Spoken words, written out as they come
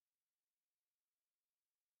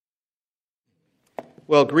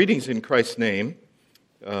Well, greetings in Christ's name.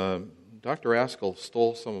 Dr. Askell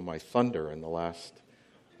stole some of my thunder in the last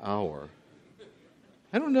hour.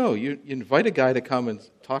 I don't know. You invite a guy to come and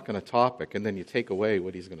talk on a topic, and then you take away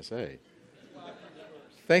what he's going to say.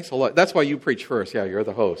 Thanks a lot. That's why you preach first. Yeah, you're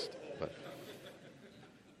the host.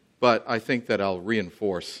 But I think that I'll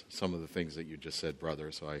reinforce some of the things that you just said,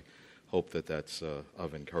 brother, so I hope that that's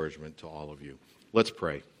of encouragement to all of you. Let's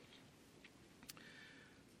pray.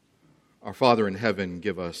 Our Father in heaven,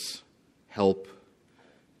 give us help,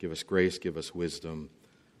 give us grace, give us wisdom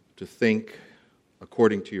to think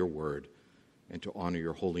according to your word and to honor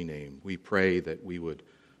your holy name. We pray that we would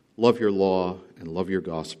love your law and love your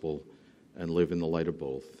gospel and live in the light of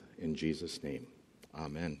both. In Jesus' name,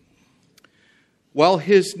 amen. While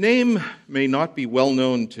his name may not be well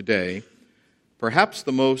known today, perhaps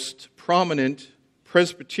the most prominent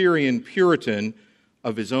Presbyterian Puritan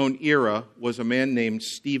of his own era was a man named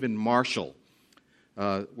Stephen Marshall.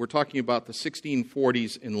 We're talking about the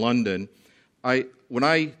 1640s in London. When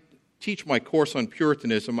I teach my course on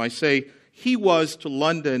Puritanism, I say he was to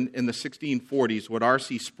London in the 1640s what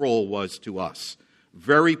R.C. Sproul was to us.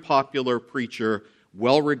 Very popular preacher,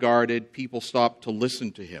 well-regarded, people stopped to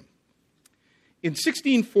listen to him. In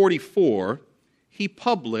 1644, he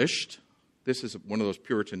published, this is one of those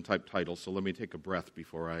Puritan-type titles, so let me take a breath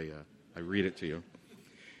before I read it to you.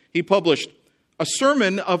 He published a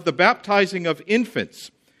sermon of the baptizing of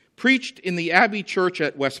infants, preached in the Abbey Church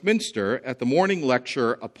at Westminster at the morning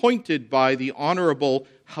lecture appointed by the Honourable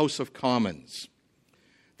House of Commons.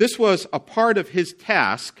 This was a part of his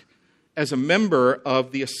task as a member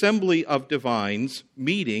of the Assembly of Divines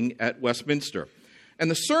meeting at Westminster.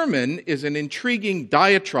 And the sermon is an intriguing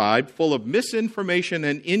diatribe full of misinformation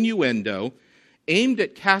and innuendo aimed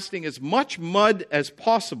at casting as much mud as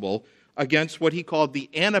possible against what he called the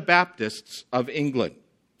Anabaptists of England.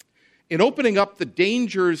 In opening up the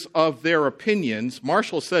dangers of their opinions,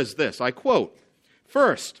 Marshall says this, I quote,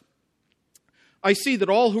 "First, I see that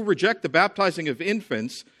all who reject the baptizing of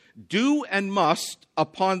infants do and must,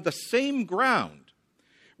 upon the same ground,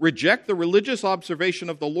 reject the religious observation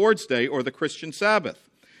of the Lord's Day or the Christian Sabbath,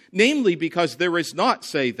 namely because there is not,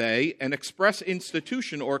 say they, an express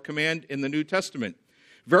institution or command in the New Testament.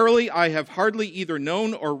 Verily, I have hardly either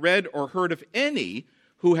known or read or heard of any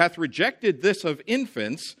who hath rejected this of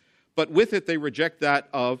infants, but with it they reject that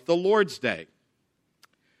of the Lord's Day."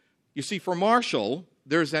 You see, for Marshall,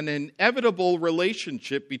 there's an inevitable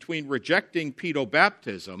relationship between rejecting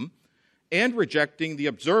pedobaptism and rejecting the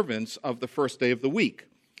observance of the first day of the week.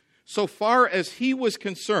 So far as he was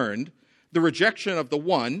concerned, the rejection of the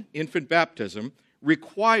one, infant baptism,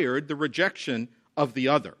 required the rejection of the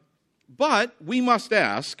other. But we must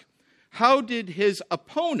ask, how did his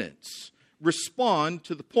opponents respond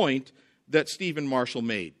to the point that Stephen Marshall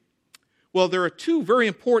made? Well, there are two very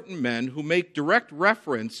important men who make direct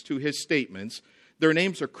reference to his statements. Their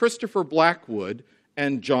names are Christopher Blackwood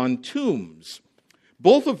and John Tombs.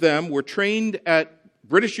 Both of them were trained at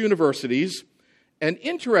British universities, and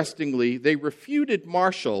interestingly, they refuted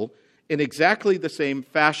Marshall in exactly the same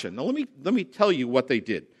fashion. Now, let me tell you what they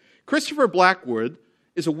did. Christopher Blackwood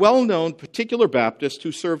is a well-known particular Baptist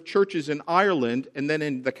who served churches in Ireland and then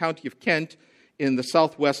in the county of Kent in the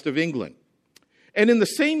southwest of England. And in the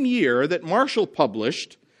same year that Marshall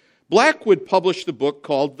published, Blackwood published a book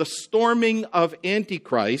called The Storming of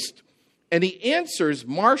Antichrist, and he answers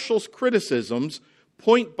Marshall's criticisms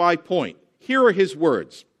point by point. Here are his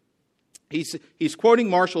words. He's quoting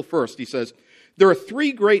Marshall first. He says, "There are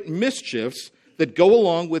three great mischiefs that go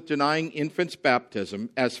along with denying infants' baptism.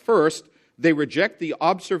 As first, they reject the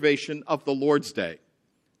observation of the Lord's Day."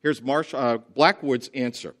 Here's Blackwood's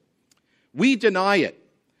answer. "We deny it,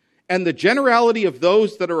 and the generality of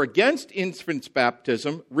those that are against infants'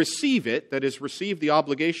 baptism receive it," that is, receive the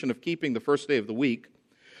obligation of keeping the first day of the week,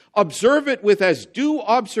 "observe it with as due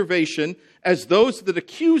observation as those that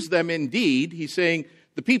accuse them indeed." He's saying,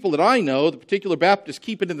 the people that I know, the particular Baptists,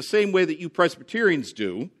 keep it in the same way that you Presbyterians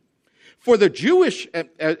do. For the Jewish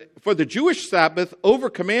Sabbath,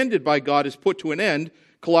 overcommanded by God, is put to an end,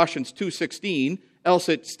 Colossians 2:16, else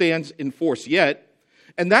it stands in force yet.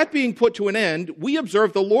 And that being put to an end, we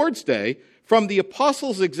observe the Lord's Day from the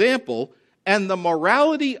apostles' example and the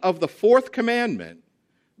morality of the fourth commandment,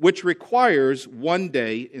 which requires 1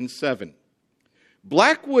 day in 7.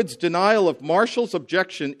 Blackwood's denial of Marshall's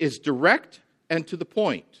objection is direct and to the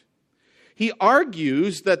point. He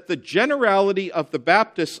argues that the generality of the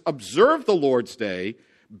Baptists observe the Lord's Day,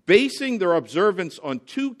 basing their observance on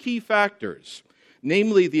two key factors,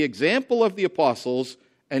 namely the example of the apostles,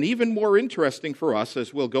 and even more interesting for us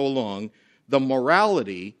as we'll go along, the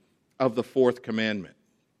morality of the fourth commandment.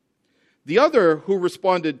 The other who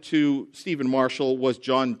responded to Stephen Marshall was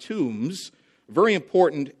John Toombs, a very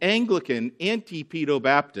important Anglican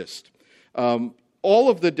anti-pedo-Baptist. All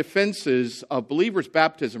of the defenses of believers'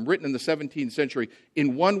 baptism written in the 17th century,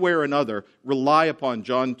 in one way or another, rely upon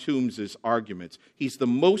John Toombs' arguments. He's the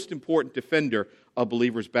most important defender of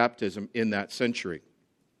believers' baptism in that century.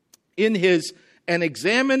 In his An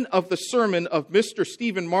Examen of the Sermon of Mr.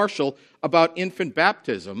 Stephen Marshall about infant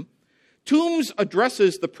baptism, Toombs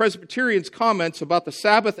addresses the Presbyterians' comments about the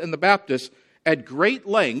Sabbath and the Baptist at great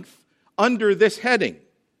length under this heading.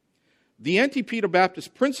 The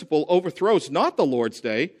anti-pedo-Baptist principle overthrows not the Lord's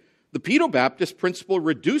Day. The pedo-Baptist principle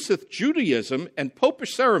reduceth Judaism and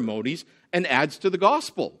popish ceremonies and adds to the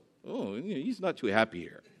gospel. Oh, he's not too happy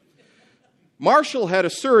here. Marshall had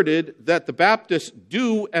asserted that the Baptists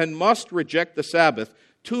do and must reject the Sabbath.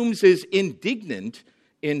 Toombs is indignant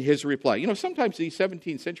in his reply. Sometimes these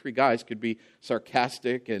 17th century guys could be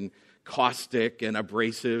sarcastic and caustic and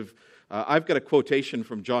abrasive. I've got a quotation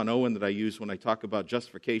from John Owen that I use when I talk about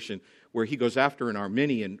justification, where he goes after an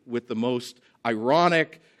Arminian with the most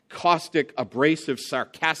ironic, caustic, abrasive,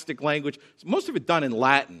 sarcastic language. Most of it done in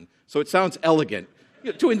Latin, so it sounds elegant.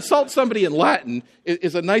 To insult somebody in Latin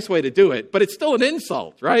is a nice way to do it, but it's still an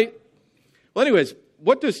insult, right? Well, anyways,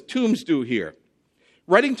 what does Toombs do here?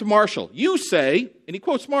 Writing to Marshall, you say, and he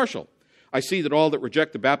quotes Marshall, I see that all that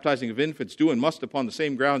reject the baptizing of infants do and must upon the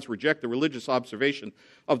same grounds reject the religious observation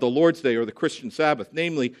of the Lord's Day or the Christian Sabbath,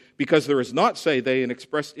 namely because there is not, say they, an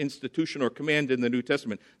expressed institution or command in the New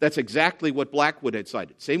Testament. That's exactly what Blackwood had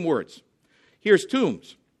cited. Same words. Here's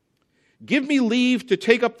Toombs. Give me leave to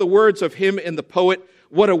take up the words of him in the poet,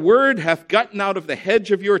 what a word hath gotten out of the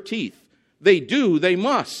hedge of your teeth. They do, they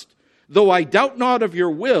must. Though I doubt not of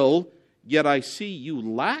your will, yet I see you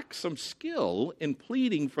lack some skill in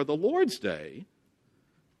pleading for the Lord's Day.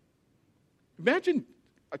 Imagine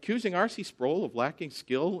accusing R.C. Sproul of lacking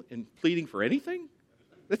skill in pleading for anything.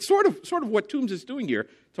 That's sort of what Toombs is doing here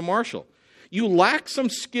to Marshall. You lack some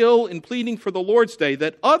skill in pleading for the Lord's Day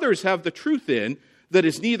that others have the truth in, that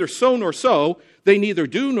is neither so nor so, they neither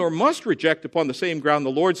do nor must reject upon the same ground the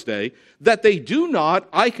Lord's Day, that they do not,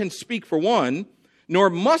 I can speak for one, nor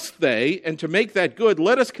must they, and to make that good,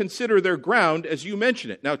 let us consider their ground as you mention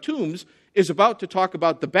it. Now, Toombs is about to talk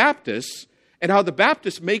about the Baptists and how the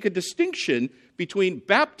Baptists make a distinction between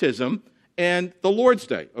baptism and the Lord's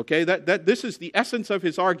Day. Okay, this is the essence of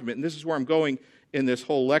his argument, and this is where I'm going in this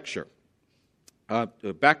whole lecture.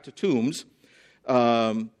 Back to Toombs.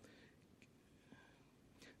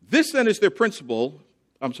 This then is their principle.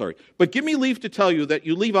 But give me leave to tell you that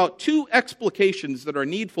you leave out two explications that are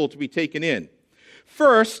needful to be taken in.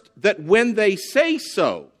 First, that when they say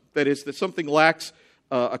so, that is, that something lacks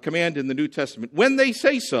a command in the New Testament, when they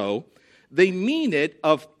say so, they mean it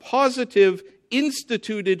of positive,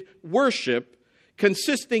 instituted worship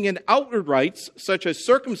consisting in outward rites such as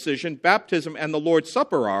circumcision, baptism, and the Lord's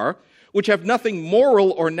Supper are, which have nothing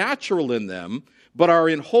moral or natural in them, but are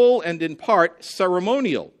in whole and in part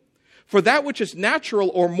ceremonial. For that which is natural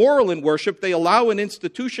or moral in worship, they allow an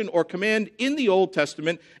institution or command in the Old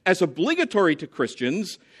Testament as obligatory to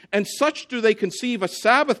Christians, and such do they conceive a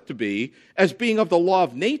Sabbath to be, as being of the law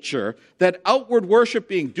of nature, that outward worship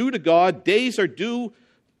being due to God, days are due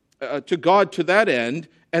to God to that end,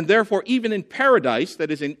 and therefore even in paradise,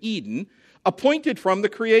 that is in Eden, appointed from the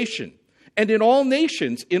creation, and in all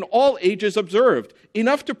nations, in all ages observed,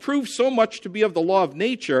 enough to prove so much to be of the law of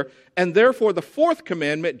nature, and therefore the fourth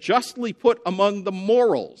commandment justly put among the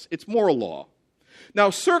morals. It's moral law.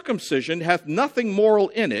 Now circumcision hath nothing moral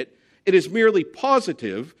in it. It is merely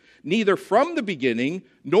positive, neither from the beginning,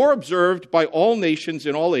 nor observed by all nations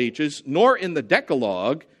in all ages, nor in the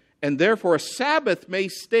Decalogue, and therefore a Sabbath may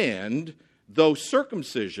stand, though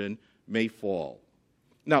circumcision may fall.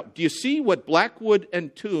 Now, do you see what Blackwood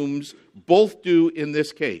and Toombs both do in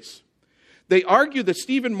this case? They argue that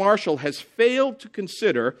Stephen Marshall has failed to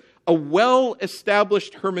consider a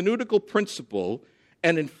well-established hermeneutical principle,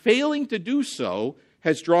 and in failing to do so,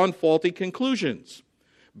 has drawn faulty conclusions.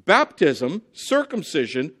 Baptism,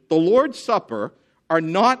 circumcision, the Lord's Supper are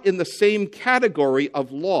not in the same category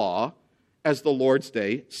of law as the Lord's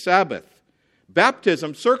Day Sabbath.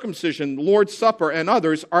 Baptism, circumcision, Lord's Supper, and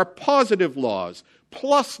others are positive laws,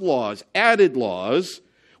 plus laws, added laws,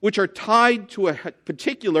 which are tied to a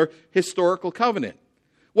particular historical covenant.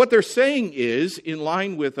 What they're saying is, in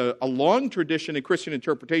line with a long tradition in Christian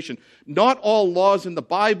interpretation, not all laws in the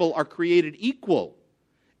Bible are created equal,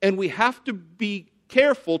 and we have to be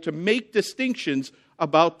careful to make distinctions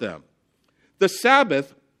about them. The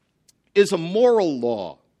Sabbath is a moral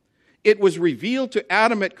law. It was revealed to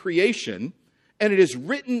Adam at creation, and it is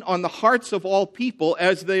written on the hearts of all people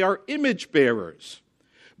as they are image bearers.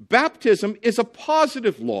 Baptism is a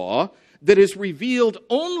positive law that is revealed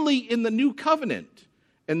only in the new covenant,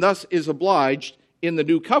 and thus is obliged in the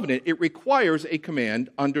new covenant. It requires a command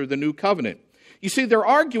under the new covenant. You see, they're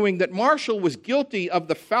arguing that Marshall was guilty of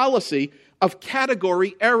the fallacy of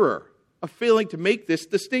category error, of failing to make this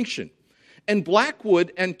distinction. And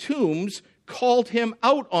Blackwood and Toombs called him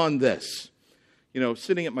out on this.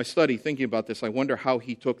 Sitting at my study thinking about this, I wonder how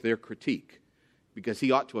he took their critique, because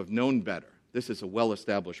he ought to have known better. This is a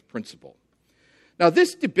well-established principle. Now,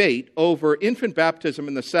 this debate over infant baptism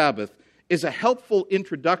and the Sabbath is a helpful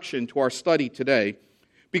introduction to our study today,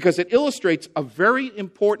 because it illustrates a very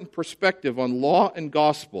important perspective on law and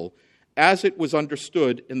gospel as it was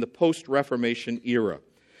understood in the post-Reformation era.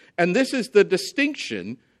 And this is the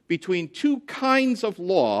distinction between two kinds of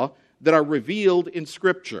law that are revealed in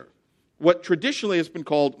Scripture, what traditionally has been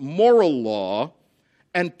called moral law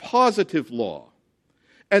and positive law.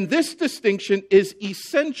 And this distinction is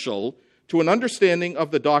essential to an understanding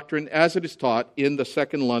of the doctrine as it is taught in the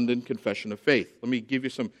Second London Confession of Faith. Let me give you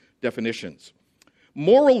some definitions.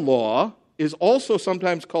 Moral law is also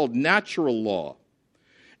sometimes called natural law.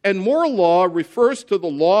 And moral law refers to the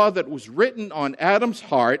law that was written on Adam's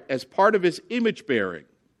heart as part of his image bearing.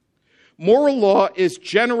 Moral law is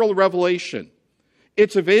general revelation.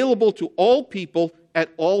 It's available to all people at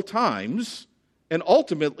all times, and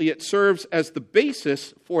ultimately it serves as the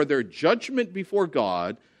basis for their judgment before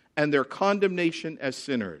God and their condemnation as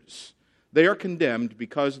sinners. They are condemned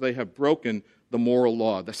because they have broken the moral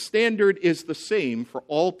law. The standard is the same for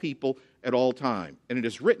all people at all time, and it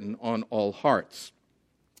is written on all hearts.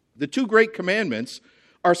 The two great commandments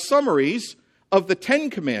are summaries of the 10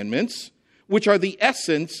 commandments, which are the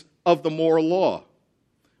essence of the moral law.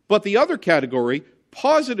 But the other category,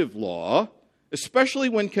 positive law, especially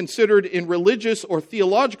when considered in religious or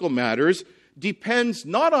theological matters, depends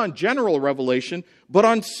not on general revelation, but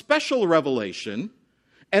on special revelation,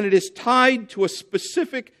 and it is tied to a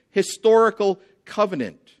specific historical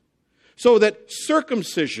covenant. So that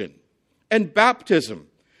circumcision and baptism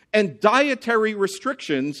and dietary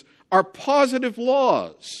restrictions are positive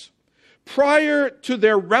laws. Prior to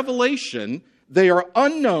their revelation, they are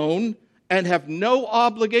unknown and have no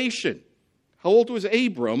obligation. How old was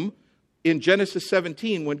Abram in Genesis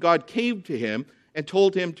 17 when God came to him and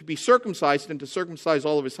told him to be circumcised and to circumcise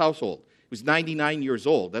all of his household? He was 99 years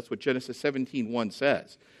old. That's what Genesis 17:1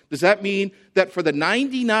 says. Does that mean that for the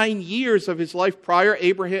 99 years of his life prior,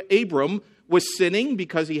 Abram was sinning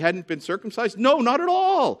because he hadn't been circumcised? No, not at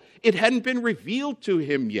all. It hadn't been revealed to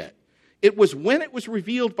him yet. It was when it was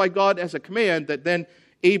revealed by God as a command that then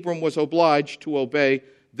Abram was obliged to obey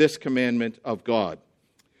this commandment of God.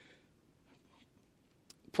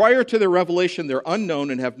 Prior to their revelation, they're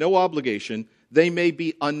unknown and have no obligation. They may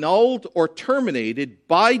be annulled or terminated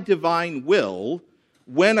by divine will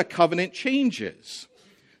when a covenant changes.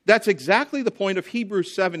 That's exactly the point of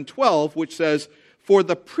Hebrews 7:12, which says, for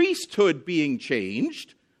the priesthood being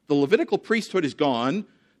changed, the Levitical priesthood is gone.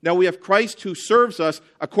 Now we have Christ who serves us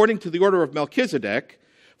according to the order of Melchizedek.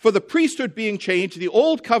 For the priesthood being changed, the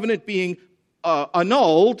old covenant being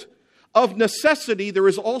annulled, of necessity there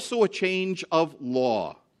is also a change of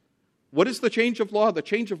law. What is the change of law? The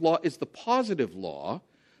change of law is the positive law,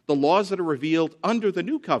 the laws that are revealed under the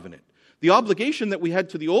new covenant. The obligation that we had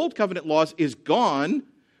to the old covenant laws is gone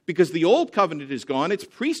because the old covenant is gone, its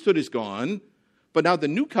priesthood is gone, but now the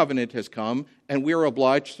new covenant has come and we are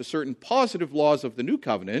obliged to certain positive laws of the new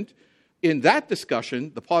covenant. In that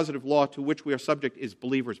discussion, the positive law to which we are subject is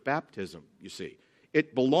believers' baptism, you see.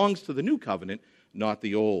 It belongs to the new covenant, not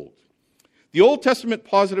the old. The Old Testament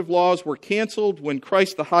positive laws were canceled when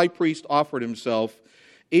Christ the high priest offered himself.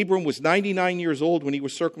 Abram was 99 years old when he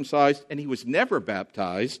was circumcised, and he was never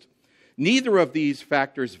baptized. Neither of these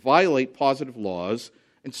factors violate positive laws,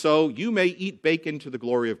 and so you may eat bacon to the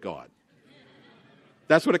glory of God.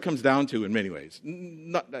 That's what it comes down to in many ways.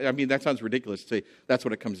 That sounds ridiculous to say that's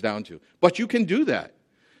what it comes down to. But you can do that.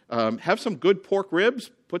 Have some good pork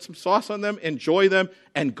ribs, put some sauce on them, enjoy them,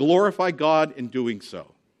 and glorify God in doing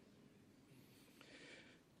so.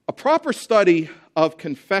 A proper study of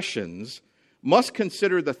confessions must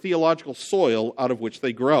consider the theological soil out of which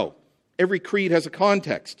they grow. Every creed has a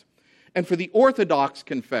context. And for the Orthodox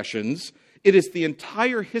confessions, it is the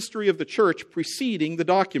entire history of the church preceding the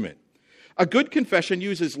document. A good confession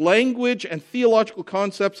uses language and theological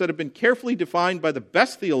concepts that have been carefully defined by the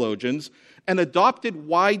best theologians and adopted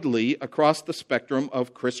widely across the spectrum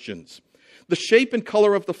of Christians. The shape and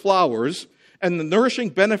color of the flowers and the nourishing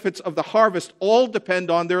benefits of the harvest all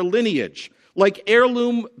depend on their lineage. Like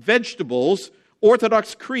heirloom vegetables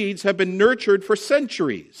Orthodox creeds have been nurtured for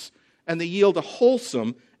centuries, and they yield a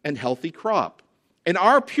wholesome and healthy crop. And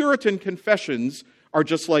our Puritan confessions are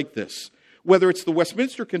just like this. Whether it's the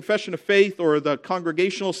Westminster Confession of Faith or the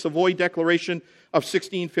Congregational Savoy Declaration of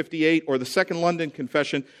 1658 or the Second London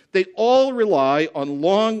Confession, they all rely on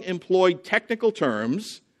long-employed technical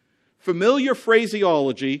terms, familiar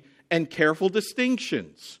phraseology, and careful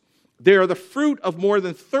distinctions. They are the fruit of more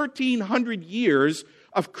than 1,300 years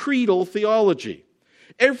of creedal theology.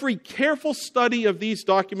 Every careful study of these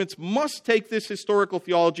documents must take this historical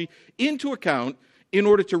theology into account in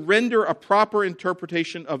order to render a proper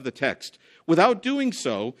interpretation of the text. Without doing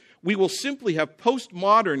so, we will simply have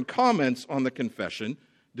postmodern comments on the confession,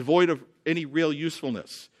 devoid of any real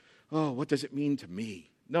usefulness. Oh, what does it mean to me?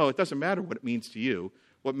 No, it doesn't matter what it means to you.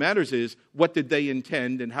 What matters is, what did they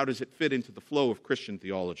intend and how does it fit into the flow of Christian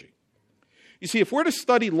theology? You see, if we're to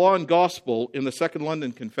study law and gospel in the Second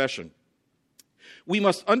London Confession, we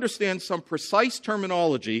must understand some precise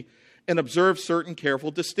terminology and observe certain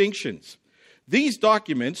careful distinctions. These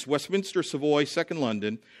documents, Westminster, Savoy, Second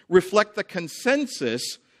London, reflect the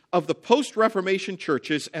consensus of the post-Reformation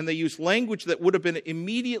churches, and they use language that would have been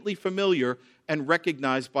immediately familiar and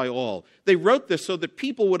recognized by all. They wrote this so that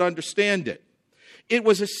people would understand it. It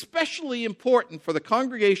was especially important for the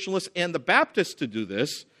Congregationalists and the Baptists to do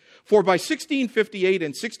this, for by 1658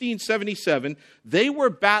 and 1677, they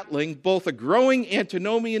were battling both a growing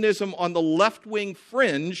antinomianism on the left-wing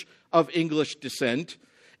fringe of English descent,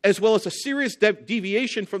 as well as a serious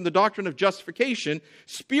deviation from the doctrine of justification,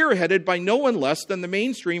 spearheaded by no one less than the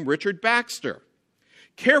mainstream Richard Baxter.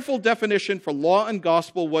 Careful definition for law and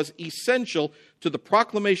gospel was essential to the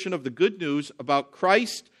proclamation of the good news about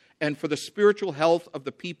Christ and for the spiritual health of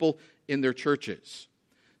the people in their churches.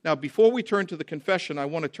 Now, before we turn to the confession, I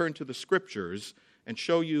want to turn to the scriptures and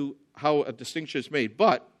show you how a distinction is made.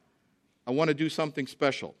 But I want to do something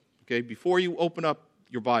special, okay, before you open up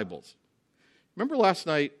your Bibles. Remember last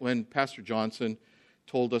night when Pastor Johnson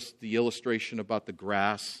told us the illustration about the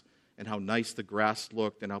grass and how nice the grass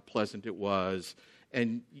looked and how pleasant it was?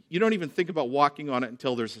 And you don't even think about walking on it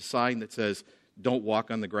until there's a sign that says, "Don't walk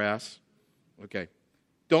on the grass." Okay.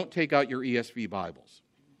 Don't take out your ESV Bibles.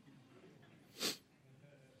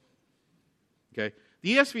 Okay?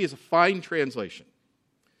 The ESV is a fine translation.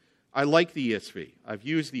 I like the ESV. I've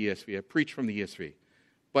used the ESV. I've preached from the ESV.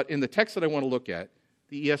 But in the text that I want to look at,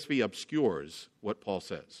 the ESV obscures what Paul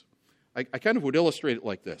says. I kind of would illustrate it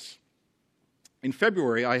like this. In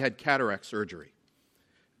February, I had cataract surgery.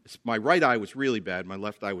 My right eye was really bad. My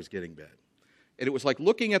left eye was getting bad. And it was like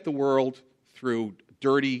looking at the world through a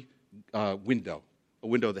dirty window, a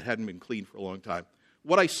window that hadn't been cleaned for a long time.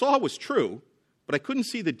 What I saw was true, but I couldn't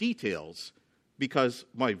see the details because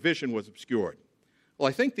my vision was obscured. Well,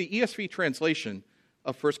 I think the ESV translation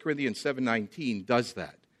of 1 Corinthians 7:19 does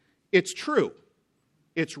that. It's true.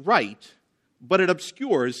 It's right, but it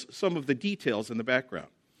obscures some of the details in the background.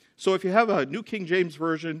 So if you have a New King James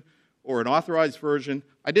Version or an authorized version,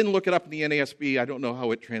 I didn't look it up in the NASB. I don't know how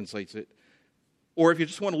it translates it. Or if you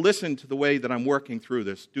just want to listen to the way that I'm working through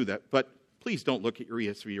this, do that. But please don't look at your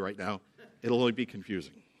ESV right now. It'll only be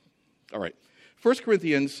confusing. All right. 1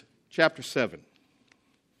 Corinthians chapter 7.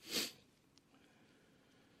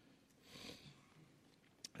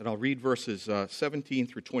 And I'll read verses 17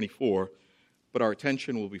 through 24, but our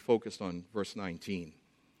attention will be focused on verse 19.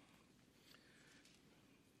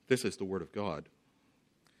 This is the word of God.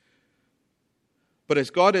 But as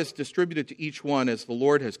God has distributed to each one, as the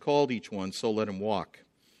Lord has called each one, so let him walk.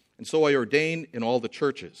 And so I ordain in all the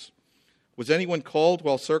churches. Was anyone called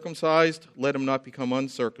while circumcised? Let him not become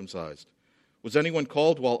uncircumcised. Was anyone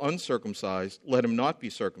called while uncircumcised? Let him not be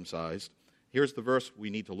circumcised. Here's the verse we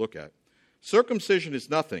need to look at. Circumcision is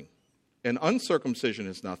nothing, and uncircumcision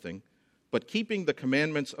is nothing, but keeping the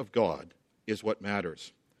commandments of God is what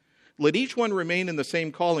matters. Let each one remain in the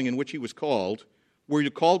same calling in which he was called. Were you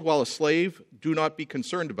called while a slave? Do not be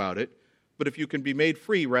concerned about it, but if you can be made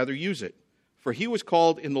free, rather use it. For he was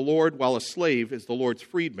called in the Lord while a slave is the Lord's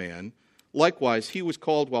freedman. Likewise, he was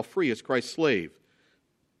called while free as Christ's slave.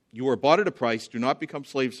 You are bought at a price. Do not become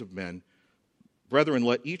slaves of men. Brethren,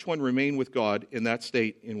 let each one remain with God in that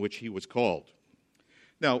state in which he was called.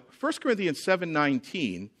 Now, 1 Corinthians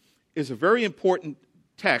 7:19 is a very important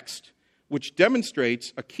text which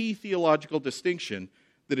demonstrates a key theological distinction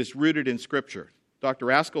that is rooted in Scripture.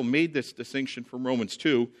 Dr. Askell made this distinction from Romans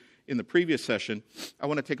 2 in the previous session. I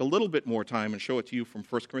want to take a little bit more time and show it to you from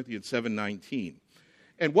 1 Corinthians 7:19.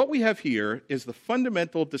 And what we have here is the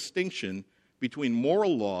fundamental distinction between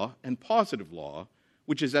moral law and positive law,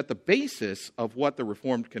 which is at the basis of what the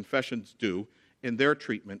Reformed confessions do in their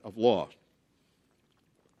treatment of law.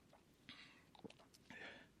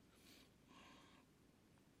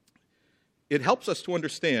 it helps us to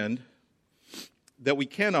understand that we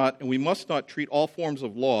cannot and we must not treat all forms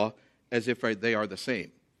of law as if they are the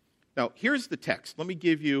same. Now, here's the text. Let me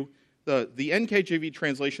give you, the NKJV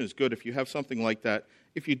translation is good if you have something like that.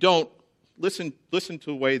 If you don't, listen to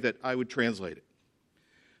the way that I would translate it.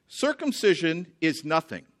 Circumcision is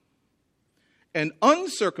nothing, and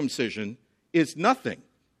uncircumcision is nothing,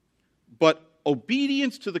 but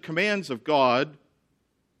obedience to the commands of God, ...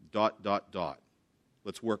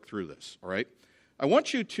 Let's work through this, all right? I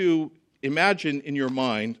want you to imagine in your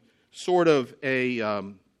mind sort of a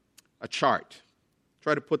chart.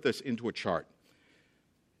 Try to put this into a chart.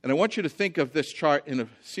 And I want you to think of this chart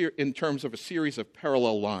in terms of a series of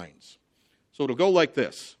parallel lines. So it'll go like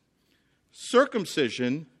this.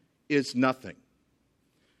 Circumcision is nothing.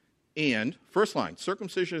 And, first line,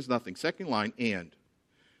 circumcision is nothing. Second line, and.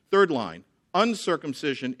 Third line,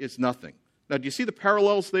 uncircumcision is nothing. Now, do you see the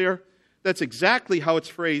parallels there? That's exactly how it's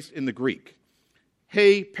phrased in the Greek.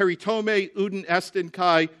 He peritome uden estin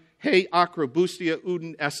kai, he acrobustia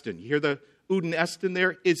uden estin. You hear the uden estin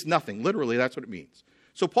there? Is nothing. Literally, that's what it means.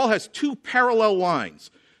 So Paul has two parallel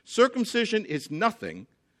lines. Circumcision is nothing,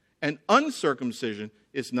 and uncircumcision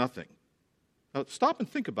is nothing. Now, stop and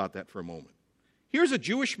think about that for a moment. Here's a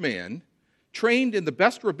Jewish man trained in the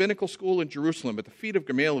best rabbinical school in Jerusalem at the feet of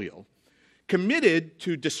Gamaliel, committed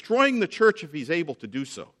to destroying the church if he's able to do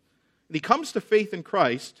so. And he comes to faith in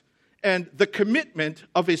Christ, and the commitment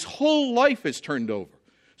of his whole life is turned over.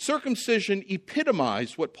 Circumcision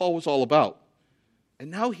epitomized what Paul was all about.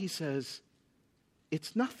 And now he says,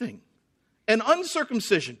 it's nothing. And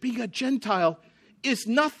uncircumcision, being a Gentile, is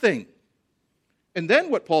nothing. And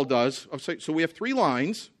then what Paul does, so we have three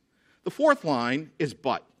lines. The fourth line is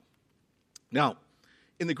but. Now,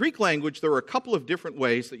 in the Greek language, there are a couple of different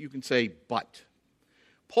ways that you can say but.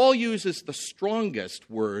 Paul uses the strongest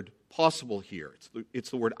word possible here. It's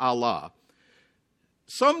the word Allah.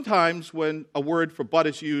 Sometimes when a word for but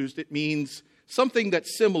is used, it means something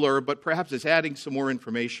that's similar, but perhaps is adding some more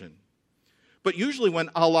information. But usually when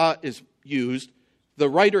Allah is used, the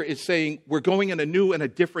writer is saying, we're going in a new and a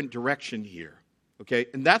different direction here. Okay?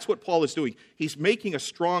 And that's what Paul is doing. He's making a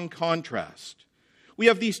strong contrast. We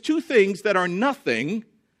have these two things that are nothing.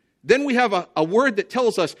 Then we have a word that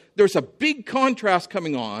tells us there's a big contrast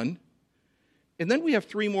coming on. And then we have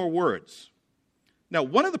three more words. Now,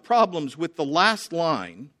 one of the problems with the last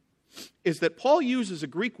line is that Paul uses a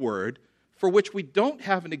Greek word for which we don't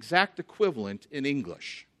have an exact equivalent in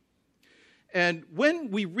English. And when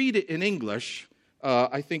we read it in English,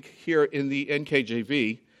 I think here in the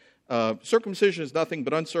NKJV, circumcision is nothing,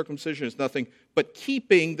 but uncircumcision is nothing, but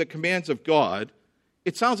keeping the commands of God,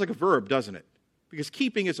 it sounds like a verb, doesn't it? Because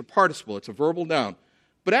keeping is a participle, it's a verbal noun.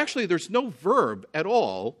 But actually, there's no verb at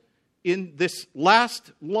all in this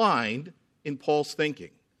last line in Paul's thinking.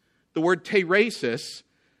 The word teresis,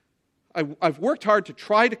 I've worked hard to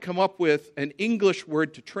try to come up with an English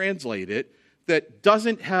word to translate it that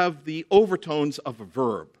doesn't have the overtones of a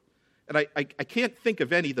verb. And I can't think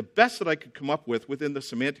of any. The best that I could come up with within the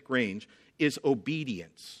semantic range is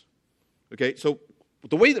obedience. Okay, so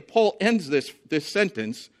the way that Paul ends this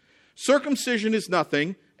sentence, circumcision is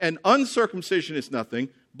nothing and uncircumcision is nothing,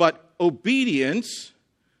 but obedience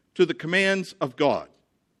to the commands of God.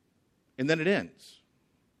 And then it ends.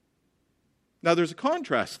 Now there's a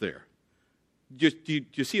contrast there. Do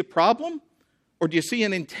you see a problem? Or do you see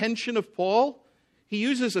an intention of Paul? He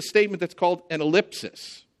uses a statement that's called an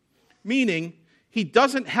ellipsis, meaning he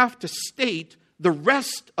doesn't have to state the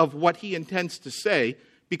rest of what he intends to say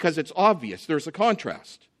because it's obvious. There's a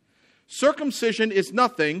contrast. Circumcision is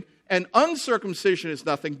nothing and uncircumcision is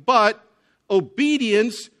nothing, but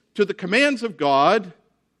obedience to the commands of God.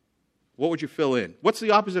 What would you fill in? What's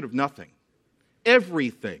the opposite of nothing?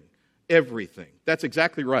 Everything. Everything. That's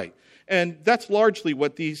exactly right. And that's largely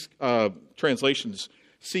what these translations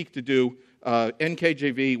seek to do.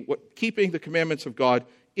 NKJV, keeping the commandments of God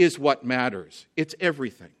is what matters. It's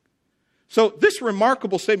everything. So this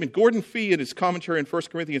remarkable statement, Gordon Fee in his commentary on 1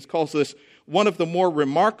 Corinthians calls this one of the more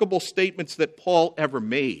remarkable statements that Paul ever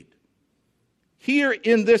made. Here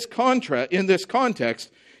in this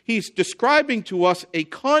context, he's describing to us a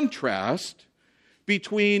contrast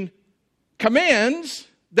between commands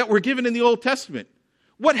that were given in the Old Testament.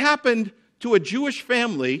 What happened to a Jewish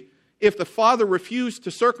family if the father refused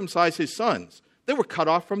to circumcise his sons? They were cut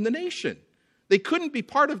off from the nation. They couldn't be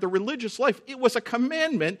part of the religious life. It was a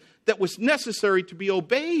commandment that was necessary to be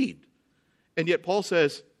obeyed. And yet Paul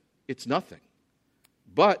says, it's nothing.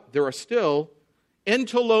 But there are still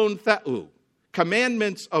entolon theou,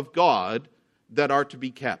 commandments of God that are to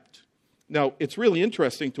be kept. Now, it's really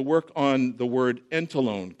interesting to work on the word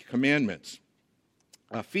entolon, commandments.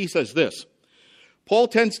 Fee says this, Paul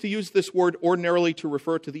tends to use this word ordinarily to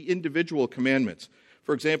refer to the individual commandments.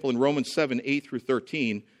 For example, in Romans 7, 8 through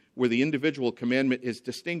 13, where the individual commandment is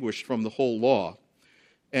distinguished from the whole law,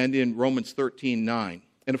 and in Romans 13, 9.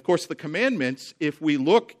 And of course, the commandments, if we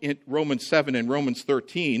look at Romans 7 and Romans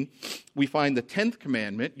 13, we find the 10th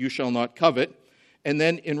commandment, you shall not covet. And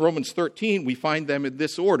then in Romans 13, we find them in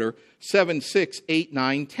this order, 7, 6, 8,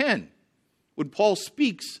 9, 10. When Paul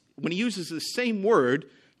speaks, when he uses the same word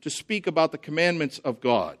to speak about the commandments of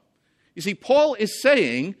God. You see, Paul is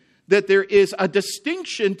saying that there is a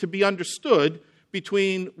distinction to be understood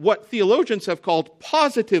between what theologians have called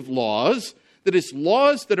positive laws, that is,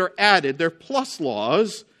 laws that are added, they're plus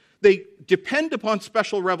laws, they depend upon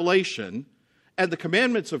special revelation, and the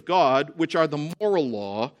commandments of God, which are the moral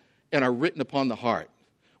law and are written upon the heart.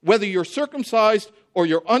 Whether you're circumcised or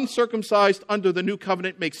you're uncircumcised under the new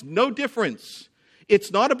covenant makes no difference.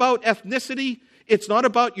 It's not about ethnicity. It's not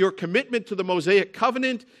about your commitment to the Mosaic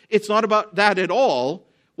covenant. It's not about that at all.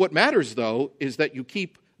 What matters, though, is that you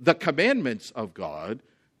keep the commandments of God,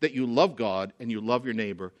 that you love God and you love your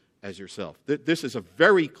neighbor as yourself. This is a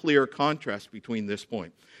very clear contrast between this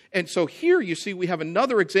point. And so here you see we have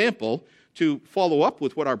another example to follow up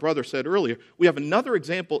with what our brother said earlier. We have another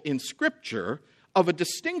example in Scripture of a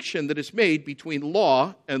distinction that is made between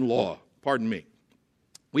law and law. Pardon me.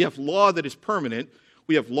 We have law that is permanent.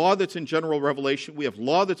 We have law that's in general revelation. We have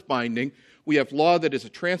law that's binding. We have law that is a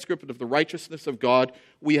transcript of the righteousness of God.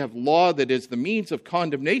 We have law that is the means of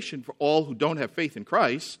condemnation for all who don't have faith in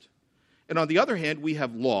Christ. And on the other hand, we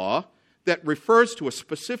have law that refers to a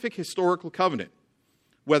specific historical covenant,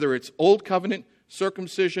 whether it's Old Covenant,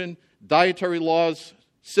 circumcision, dietary laws,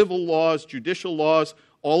 civil laws, judicial laws.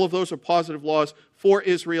 All of those are positive laws for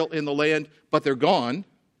Israel in the land, but they're gone.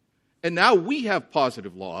 And now we have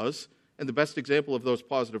positive laws, and the best example of those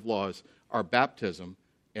positive laws are baptism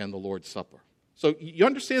and the Lord's Supper. So you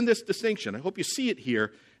understand this distinction. I hope you see it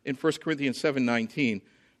here in 1 Corinthians 7:19,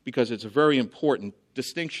 because it's a very important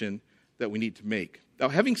distinction that we need to make. Now,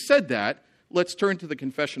 having said that, let's turn to the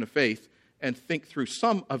Confession of Faith and think through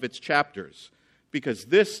some of its chapters, because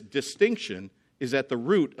this distinction is at the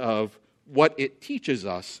root of what it teaches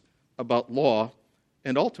us about law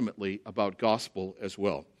and ultimately about gospel as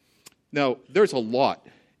well. Now, there's a lot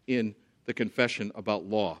in the confession about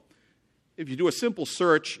law. If you do a simple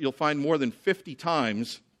search, you'll find more than 50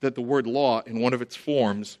 times that the word law in one of its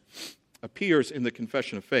forms appears in the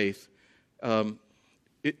Confession of Faith.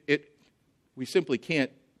 We simply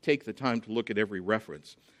can't take the time to look at every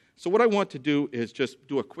reference. So what I want to do is just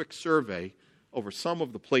do a quick survey over some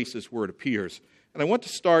of the places where it appears. And I want to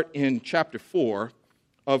start in chapter 4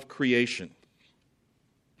 of creation.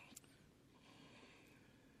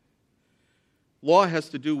 Law has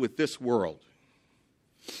to do with this world.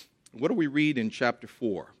 What do we read in chapter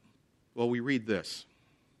 4? Well, we read this.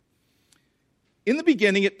 In the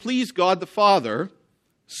beginning, it pleased God the Father,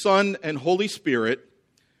 Son, and Holy Spirit,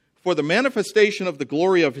 for the manifestation of the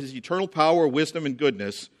glory of his eternal power, wisdom, and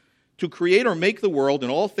goodness, to create or make the world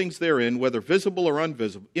and all things therein, whether visible or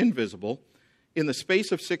invisible, in the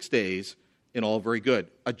space of 6 days, in all very good.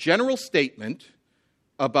 A general statement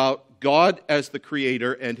about God as the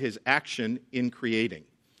creator and his action in creating.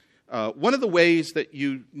 One of the ways that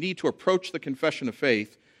you need to approach the Confession of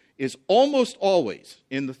Faith is almost always,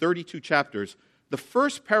 in the 32 chapters, the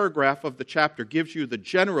first paragraph of the chapter gives you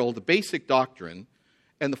the basic doctrine,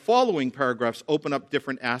 and the following paragraphs open up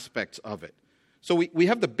different aspects of it. So we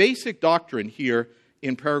have the basic doctrine here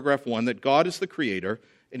in paragraph 1, that God is the creator,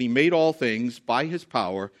 and he made all things by his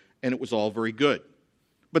power, and it was all very good.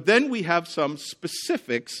 But then we have some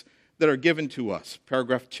specifics that are given to us.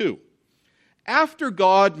 Paragraph 2. After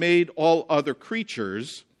God made all other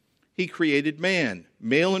creatures, he created man,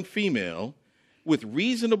 male and female, with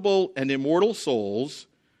reasonable and immortal souls,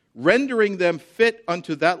 rendering them fit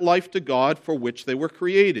unto that life to God for which they were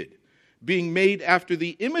created, being made after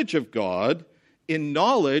the image of God, in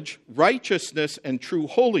knowledge, righteousness, and true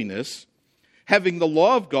holiness, having the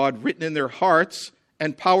law of God written in their hearts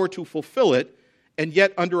and power to fulfill it, and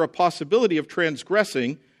yet under a possibility of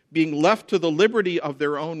transgressing, being left to the liberty of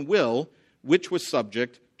their own will, which was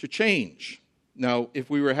subject to change. Now, if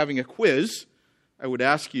we were having a quiz, I would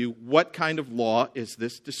ask you, what kind of law is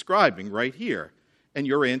this describing right here? And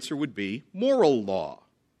your answer would be moral law.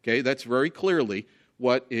 Okay, that's very clearly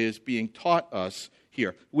what is being taught us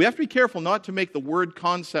here. We have to be careful not to make the word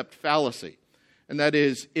concept fallacy. And that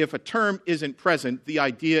is, if a term isn't present, the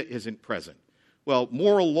idea isn't present. Well,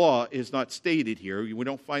 moral law is not stated here. We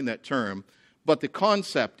don't find that term. But the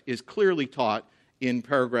concept is clearly taught in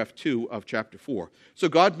paragraph 2 of chapter 4. So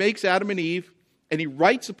God makes Adam and Eve, and he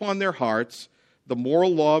writes upon their hearts the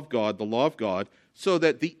moral law of God, the law of God, so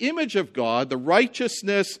that the image of God, the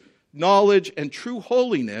righteousness, knowledge, and true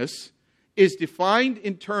holiness is defined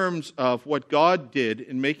in terms of what God did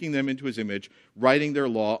in making them into his image, writing their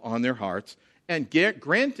law on their hearts, and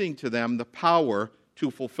granting to them the power to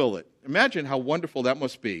fulfill it. Imagine how wonderful that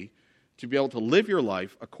must be to be able to live your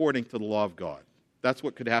life according to the law of God. That's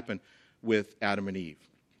what could happen with Adam and Eve.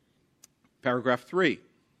 Paragraph 3.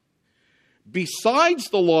 Besides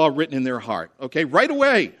the law written in their heart, okay, right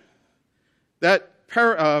away, that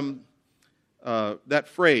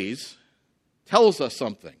phrase tells us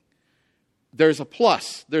something. There's a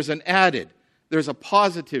plus, there's an added, there's a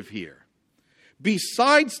positive here.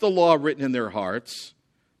 Besides the law written in their hearts,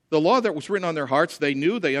 the law that was written on their hearts, they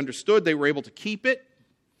knew, they understood, they were able to keep it.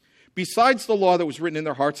 Besides the law that was written in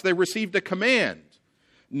their hearts, they received a command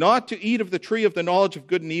not to eat of the tree of the knowledge of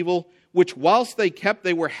good and evil, which whilst they kept,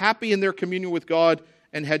 they were happy in their communion with God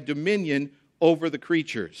and had dominion over the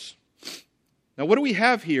creatures. Now, what do we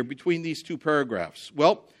have here between these two paragraphs?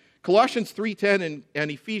 Well, Colossians 3:10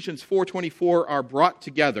 and Ephesians 4:24 are brought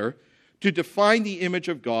together to define the image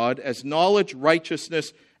of God as knowledge,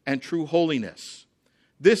 righteousness, and true holiness.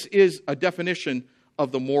 This is a definition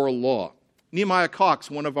of the moral law. Nehemiah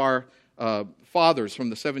Cox, one of our fathers from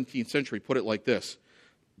the 17th century, put it like this: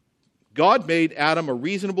 God made Adam a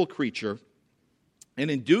reasonable creature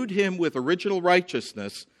and endued him with original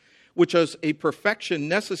righteousness, which is a perfection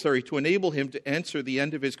necessary to enable him to answer the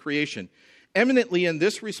end of his creation. Eminently in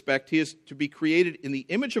this respect, he is to be created in the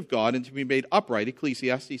image of God and to be made upright,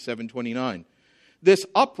 Ecclesiastes 7:29. This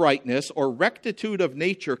uprightness or rectitude of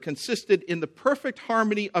nature consisted in the perfect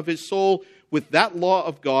harmony of his soul with that law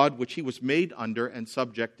of God which he was made under and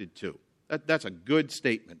subjected to. That's a good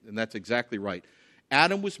statement, and that's exactly right.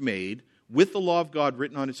 Adam was made with the law of God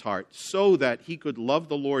written on his heart so that he could love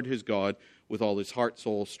the Lord his God with all his heart,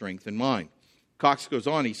 soul, strength, and mind. Cox goes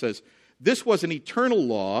on, he says, this was an eternal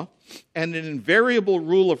law and an invariable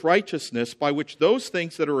rule of righteousness by which those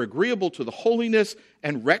things that are agreeable to the holiness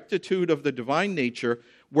and rectitude of the divine nature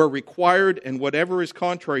were required, and whatever is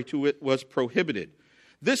contrary to it was prohibited.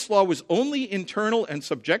 This law was only internal and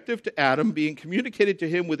subjective to Adam, being communicated to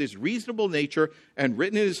him with his reasonable nature and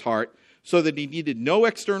written in his heart, so that he needed no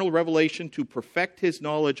external revelation to perfect his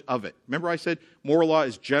knowledge of it. Remember I said moral law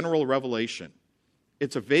is general revelation.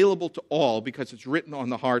 It's available to all because it's written on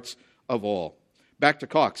the hearts of all. Back to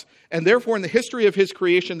Cox. And therefore in the history of his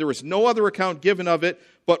creation there is no other account given of it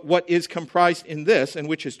but what is comprised in this, and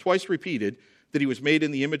which is twice repeated, that he was made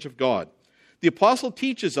in the image of God. The apostle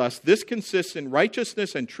teaches us this consists in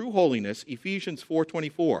righteousness and true holiness, Ephesians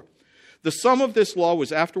 4:24. The sum of this law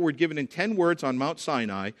was afterward given in 10 words on Mount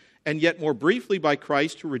Sinai, and yet more briefly by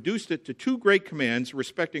Christ, who reduced it to 2 great commands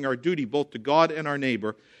respecting our duty both to God and our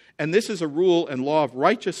neighbor. And this is a rule and law of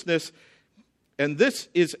righteousness, and this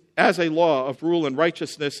is, as a law of rule and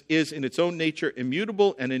righteousness, is in its own nature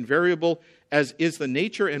immutable and invariable, as is the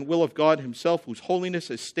nature and will of God himself, whose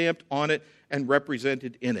holiness is stamped on it and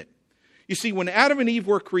represented in it. You see, when Adam and Eve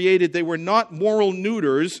were created, they were not moral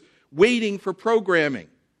neuters waiting for programming.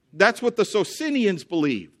 That's what the Socinians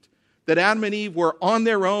believed, that Adam and Eve were on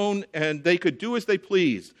their own and they could do as they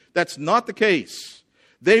pleased. That's not the case.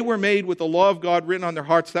 They were made with the law of God written on their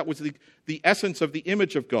hearts. That was the essence of the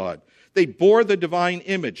image of God. They bore the divine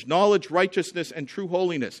image, knowledge, righteousness, and true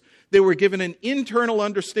holiness. They were given an internal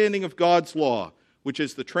understanding of God's law, which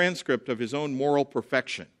is the transcript of his own moral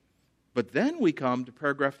perfection. But then we come to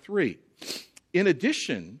paragraph 3. In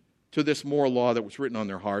addition to this moral law that was written on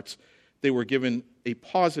their hearts, they were given a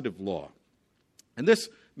positive law. And this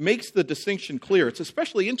makes the distinction clear. It's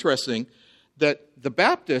especially interesting that the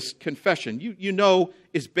Baptist confession, you know,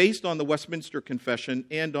 is based on the Westminster Confession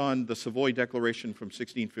and on the Savoy Declaration from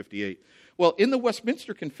 1658. Well, in the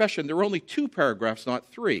Westminster Confession, there are only 2 paragraphs,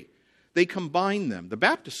 not 3. They combine them. The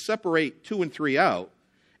Baptists separate 2 and 3 out,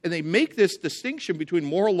 and they make this distinction between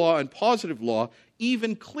moral law and positive law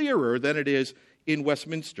even clearer than it is in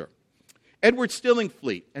Westminster. Edward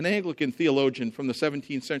Stillingfleet, an Anglican theologian from the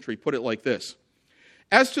 17th century, put it like this: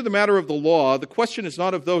 as to the matter of the law, the question is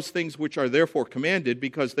not of those things which are therefore commanded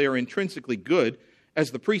because they are intrinsically good, as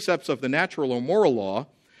the precepts of the natural or moral law,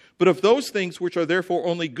 but of those things which are therefore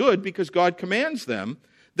only good because God commands them,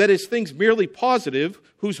 that is, things merely positive,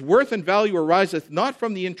 whose worth and value ariseth not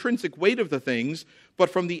from the intrinsic weight of the things, but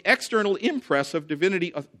from the external impress of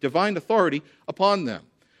divine authority upon them.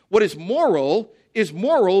 What is moral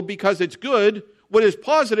because it's good. What is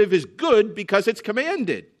positive is good because it's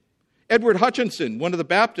commanded. Edward Hutchinson, one of the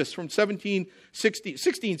Baptists from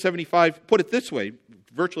 1675, put it this way,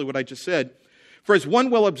 virtually what I just said: for as one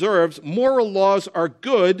well observes, moral laws are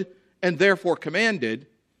good and therefore commanded,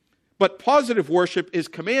 but positive worship is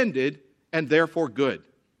commanded and therefore good.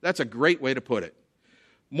 That's a great way to put it.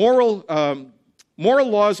 Moral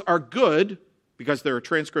laws are good because they're a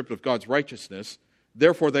transcript of God's righteousness,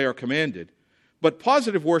 therefore they are commanded. But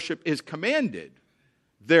positive worship is commanded,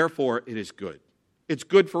 therefore it is good. It's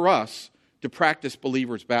good for us to practice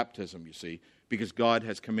believers' baptism, you see, because God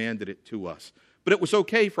has commanded it to us. But it was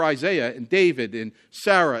okay for Isaiah and David and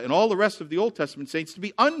Sarah and all the rest of the Old Testament saints to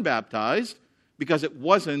be unbaptized because it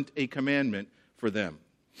wasn't a commandment for them.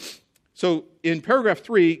 So in paragraph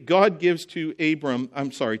 3, God gives to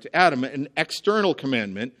Adam an external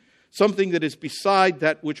commandment, something that is beside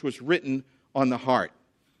that which was written on the heart.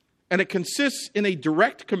 And it consists in a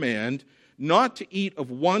direct command not to eat of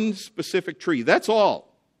one specific tree. That's all.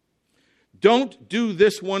 Don't do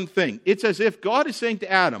this one thing. It's as if God is saying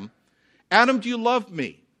to Adam, Adam, do you love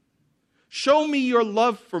me? Show me your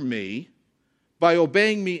love for me by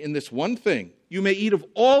obeying me in this one thing. You may eat of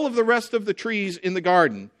all of the rest of the trees in the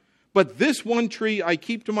garden, but this one tree I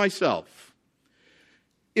keep to myself.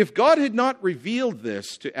 If God had not revealed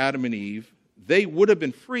this to Adam and Eve, they would have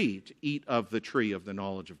been free to eat of the tree of the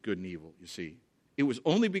knowledge of good and evil, you see. It was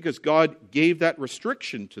only because God gave that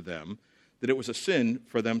restriction to them that it was a sin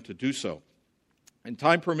for them to do so. And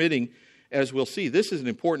time permitting, as we'll see, this is an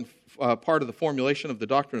important part of the formulation of the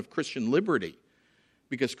doctrine of Christian liberty,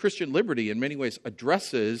 because Christian liberty in many ways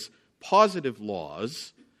addresses positive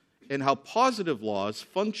laws and how positive laws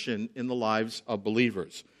function in the lives of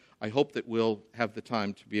believers. I hope that we'll have the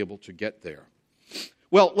time to be able to get there.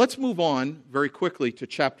 Well, let's move on very quickly to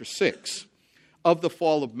chapter 6 of the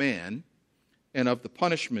fall of man and of the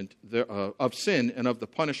punishment of sin and of the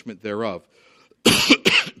punishment thereof.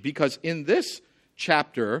 Because in this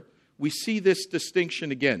chapter, we see this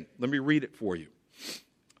distinction again. Let me read it for you.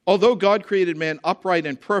 Although God created man upright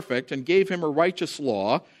and perfect and gave him a righteous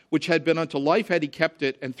law, which had been unto life had he kept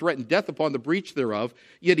it, and threatened death upon the breach thereof,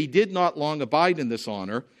 yet he did not long abide in this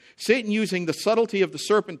honor, Satan, using the subtlety of the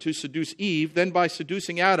serpent to seduce Eve, then by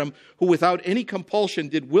seducing Adam, who without any compulsion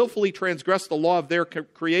did willfully transgress the law of their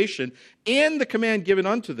creation and the command given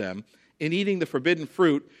unto them, in eating the forbidden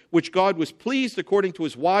fruit, which God was pleased according to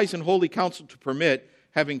his wise and holy counsel to permit,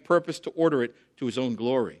 having purpose to order it to his own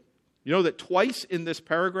glory. You know that twice in this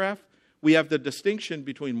paragraph, we have the distinction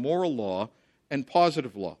between moral law and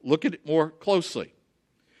positive law. Look at it more closely.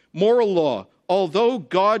 Moral law, although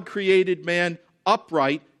God created man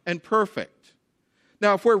upright and perfect.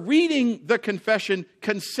 Now, if we're reading the confession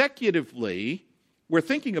consecutively, we're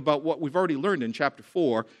thinking about what we've already learned in chapter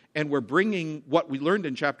 4, and we're bringing what we learned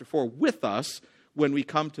in chapter 4 with us when we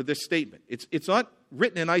come to this statement. It's not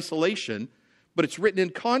written in isolation, but it's written in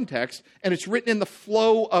context, and it's written in the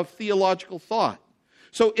flow of theological thought.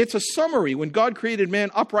 So it's a summary. When God created man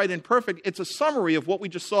upright and perfect, it's a summary of what we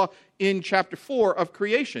just saw in chapter 4 of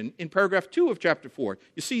creation, in paragraph 2 of chapter 4.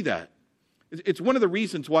 You see that? It's one of the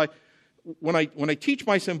reasons why when I teach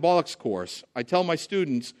my symbolics course, I tell my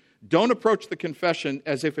students, don't approach the confession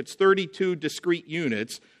as if it's 32 discrete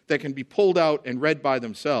units that can be pulled out and read by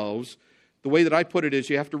themselves. The way that I put it is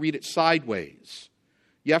you have to read it sideways.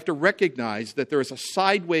 You have to recognize that there is a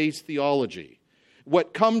sideways theology.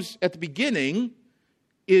 What comes at the beginning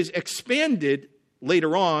is expanded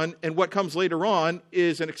later on, and what comes later on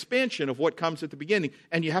is an expansion of what comes at the beginning.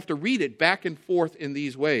 And you have to read it back and forth in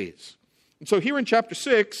these ways. And so here in chapter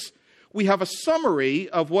 6, we have a summary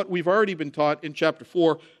of what we've already been taught in chapter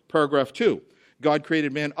 4, paragraph 2. God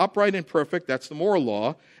created man upright and perfect, that's the moral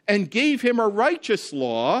law, and gave him a righteous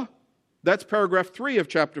law, that's paragraph 3 of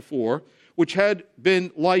chapter 4, which had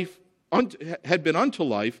been unto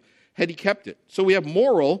life, had he kept it. So we have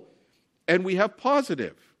moral and we have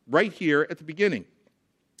positive right here at the beginning.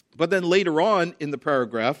 But then later on in the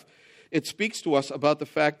paragraph, it speaks to us about the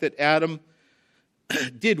fact that Adam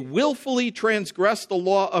did willfully transgress the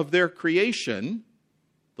law of their creation.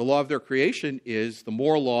 The law of their creation is the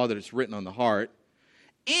moral law that is written on the heart,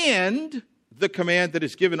 and the command that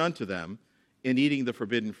is given unto them in eating the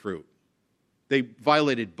forbidden fruit. They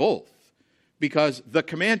violated both, because the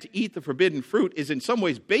command to eat the forbidden fruit is in some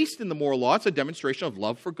ways based in the moral law. It's a demonstration of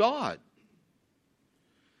love for God.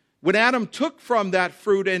 When Adam took from that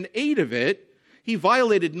fruit and ate of it, he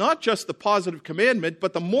violated not just the positive commandment,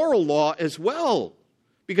 but the moral law as well.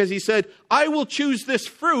 Because he said, I will choose this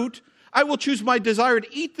fruit. I will choose my desire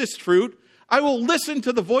to eat this fruit. I will listen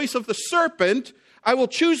to the voice of the serpent. I will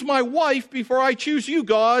choose my wife before I choose you,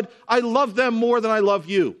 God. I love them more than I love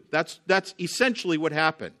you. That's essentially what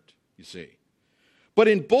happened, you see. But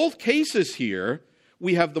in both cases here,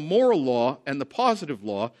 we have the moral law and the positive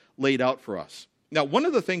law laid out for us. Now, one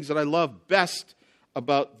of the things that I love best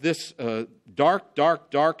about this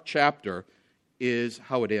dark chapter is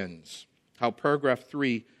how it ends. How paragraph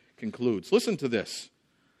 3 concludes. Listen to this.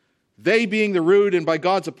 They being the root and by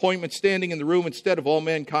God's appointment standing in the room instead of all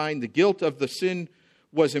mankind, the guilt of the sin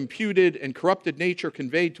was imputed and corrupted nature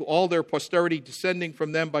conveyed to all their posterity descending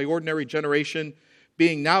from them by ordinary generation,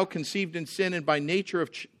 being now conceived in sin and by nature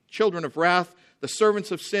of children of wrath, the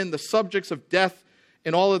servants of sin, the subjects of death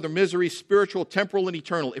and all other miseries, spiritual, temporal, and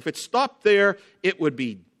eternal. If it stopped there, it would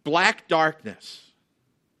be black darkness.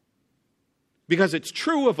 Because it's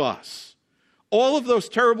true of us. All of those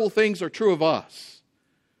terrible things are true of us.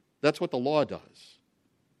 That's what the law does.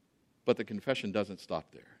 But the confession doesn't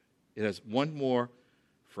stop there. It has one more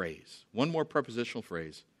phrase, one more prepositional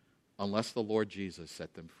phrase, unless the Lord Jesus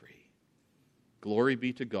set them free. Glory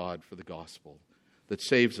be to God for the gospel that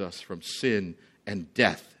saves us from sin and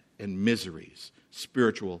death and miseries,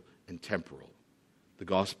 spiritual and temporal. The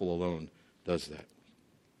gospel alone does that.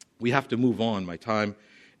 We have to move on. My time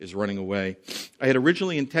is running away. I had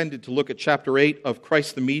originally intended to look at chapter 8 of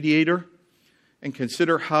Christ the Mediator and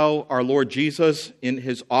consider how our Lord Jesus, in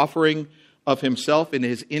his offering of himself, in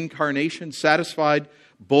his incarnation, satisfied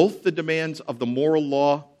both the demands of the moral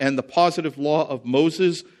law and the positive law of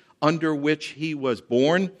Moses under which he was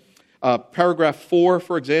born. Paragraph 4,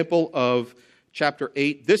 for example, of chapter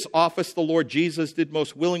 8, this office the Lord Jesus did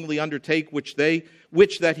most willingly undertake, which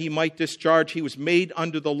that he might discharge. He was made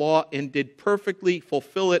under the law and did perfectly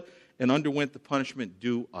fulfill it and underwent the punishment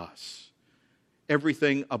due us.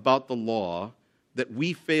 Everything about the law that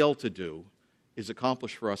we fail to do is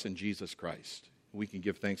accomplished for us in Jesus Christ. We can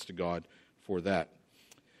give thanks to God for that.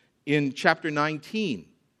 In chapter 19,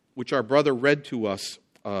 which our brother read to us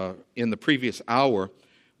in the previous hour,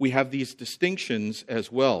 we have these distinctions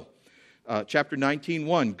as well. Chapter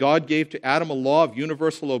 19:1, God gave to Adam a law of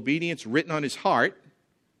universal obedience written on his heart.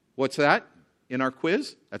 What's that in our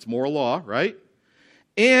quiz? That's moral law, right?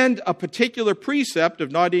 And a particular precept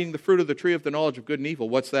of not eating the fruit of the tree of the knowledge of good and evil.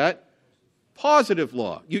 What's that? Positive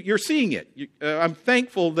law. You're seeing it. I'm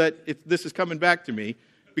thankful that this is coming back to me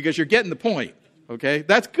because you're getting the point. Okay?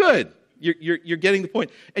 That's good. You're getting the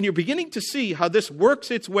point. And you're beginning to see how this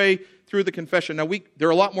works its way through the confession. Now, there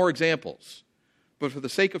are a lot more examples. But for the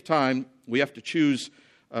sake of time, we have to choose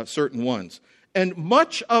certain ones. And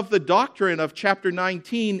much of the doctrine of chapter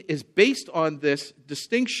 19 is based on this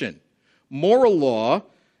distinction. Moral law,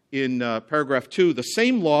 in paragraph 2, the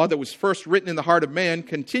same law that was first written in the heart of man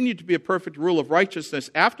continued to be a perfect rule of righteousness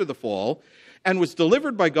after the fall and was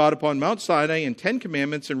delivered by God upon Mount Sinai in 10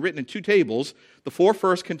 commandments and written in 2 tables, the 4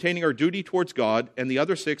 first containing our duty towards God and the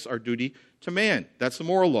other 6 our duty to man. That's the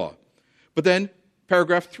moral law. But then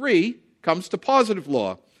paragraph 3 comes to positive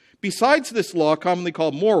law. Besides this law, commonly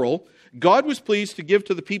called moral, God was pleased to give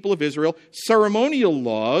to the people of Israel ceremonial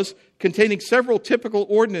laws containing several typical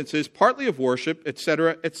ordinances, partly of worship,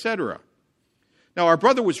 etc., etc. Now, our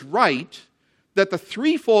brother was right that the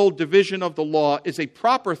threefold division of the law is a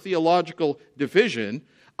proper theological division.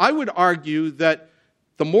 I would argue that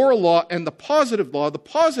the moral law and the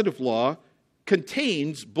positive law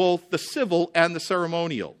contains both the civil and the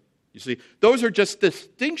ceremonial. You see, those are just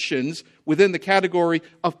distinctions within the category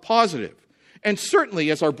of positive. And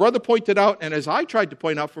certainly, as our brother pointed out, and as I tried to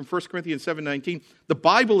point out from 1 Corinthians 7:19, the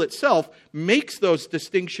Bible itself makes those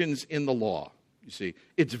distinctions in the law. You see,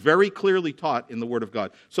 it's very clearly taught in the Word of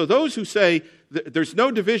God. So those who say there's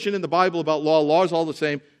no division in the Bible about law is all the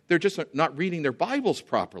same, they're just not reading their Bibles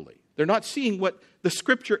properly. They're not seeing what the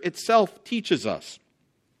Scripture itself teaches us.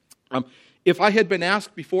 If I had been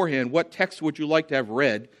asked beforehand, what text would you like to have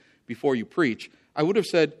read before you preach, I would have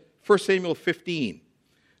said 1 Samuel 15,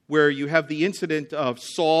 where you have the incident of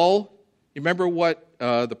Saul. You remember what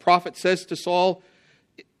the prophet says to Saul?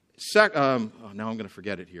 Now I'm going to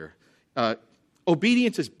forget it here.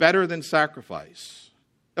 Obedience is better than sacrifice.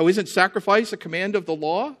 Now, isn't sacrifice a command of the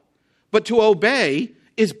law? But to obey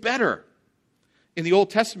is better. In the Old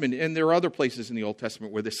Testament, and there are other places in the Old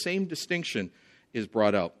Testament where the same distinction is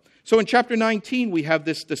brought out. So in chapter 19, we have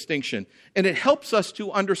this distinction, and it helps us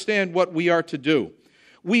to understand what we are to do.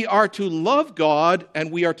 We are to love God,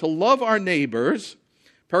 and we are to love our neighbors.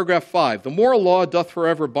 Paragraph 5, the moral law doth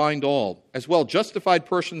forever bind all, as well justified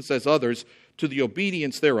persons as others, to the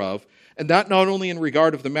obedience thereof, and that not only in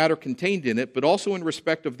regard of the matter contained in it, but also in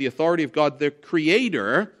respect of the authority of God, the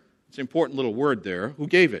Creator, it's an important little word there, who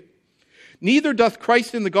gave it. Neither doth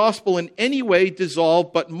Christ in the gospel in any way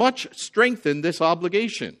dissolve, but much strengthen this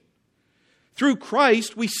obligation. Through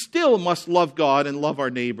Christ, we still must love God and love our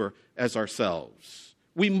neighbor as ourselves.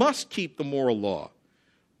 We must keep the moral law,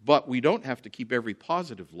 but we don't have to keep every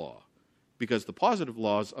positive law, because the positive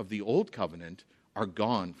laws of the old covenant are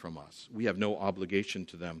gone from us. We have no obligation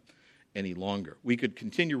to them any longer. We could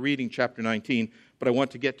continue reading chapter 19, but I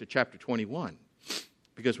want to get to chapter 21.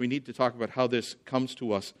 because we need to talk about how this comes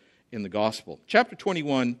to us in the gospel. Chapter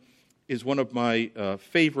 21 is one of my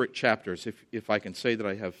favorite chapters, if I can say that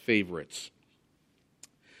I have favorites.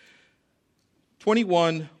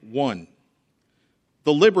 21:1,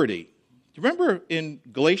 the liberty. Do you remember in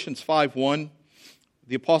Galatians 5:1,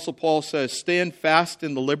 the Apostle Paul says, stand fast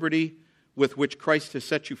in the liberty with which Christ has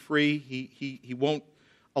set you free. He won't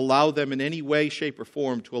allow them in any way, shape, or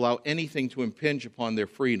form to allow anything to impinge upon their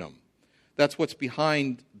freedom. That's what's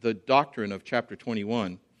behind the doctrine of chapter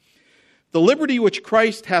 21. The liberty which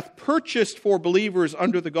Christ hath purchased for believers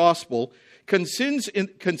under the gospel consists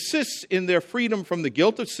in their freedom from the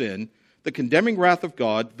guilt of sin, the condemning wrath of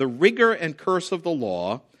God, the rigor and curse of the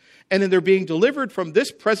law, and in their being delivered from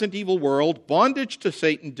this present evil world, bondage to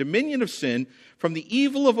Satan, dominion of sin, from the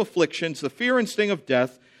evil of afflictions, the fear and sting of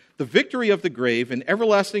death, the victory of the grave, and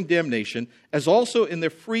everlasting damnation, as also in their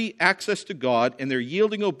free access to God and their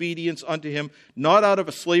yielding obedience unto him, not out of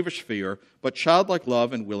a slavish fear, but childlike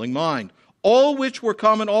love and willing mind. All which were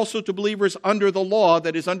common also to believers under the law,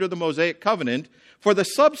 that is, under the Mosaic covenant, for the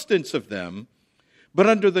substance of them. But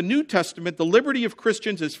under the New Testament, the liberty of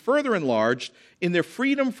Christians is further enlarged in their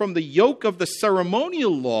freedom from the yoke of the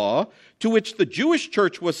ceremonial law to which the Jewish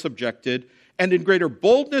church was subjected, and in greater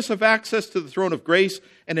boldness of access to the throne of grace,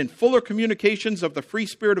 and in fuller communications of the free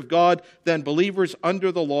Spirit of God than believers under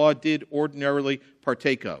the law did ordinarily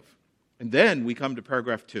partake of. And then we come to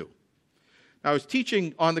paragraph 2. Now, I was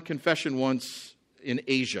teaching on the confession once in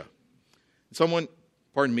Asia. Someone,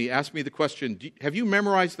 asked me the question, have you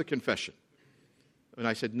memorized the confession? And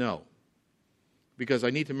I said, no, because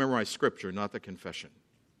I need to memorize Scripture, not the confession.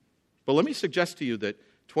 But let me suggest to you that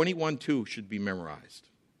 21:2 should be memorized.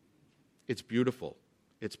 It's beautiful.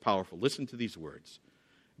 It's powerful. Listen to these words.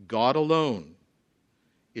 God alone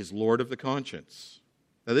is Lord of the conscience.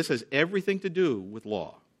 Now, this has everything to do with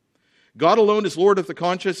law. God alone is Lord of the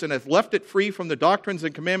conscience and hath left it free from the doctrines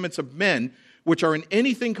and commandments of men, which are in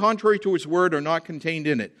anything contrary to his word are not contained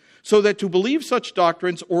in it. So that to believe such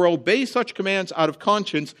doctrines or obey such commands out of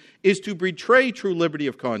conscience is to betray true liberty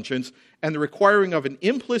of conscience, and the requiring of an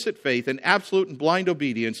implicit faith and absolute and blind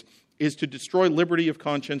obedience is to destroy liberty of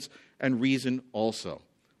conscience and reason also.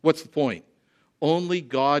 What's the point? Only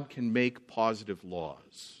God can make positive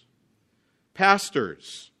laws.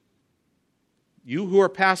 Pastors, you who are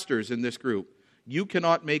pastors in this group, you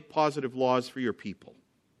cannot make positive laws for your people.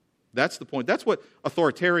 That's the point. That's what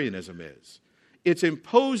authoritarianism is. It's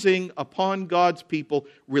imposing upon God's people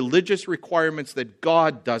religious requirements that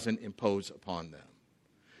God doesn't impose upon them.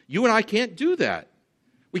 You and I can't do that.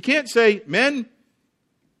 We can't say, men,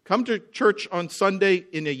 come to church on Sunday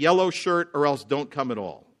in a yellow shirt or else don't come at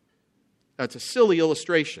all. That's a silly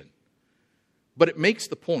illustration. But it makes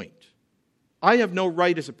the point. I have no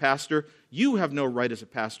right as a pastor, you have no right as a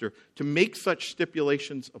pastor to make such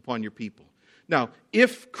stipulations upon your people. Now,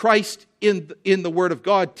 if Christ in the Word of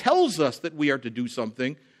God tells us that we are to do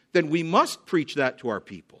something, then we must preach that to our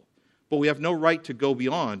people. But we have no right to go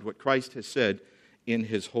beyond what Christ has said in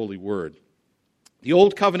his holy word. The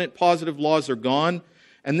old covenant positive laws are gone,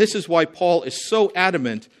 and this is why Paul is so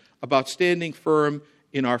adamant about standing firm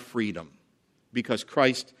in our freedom, because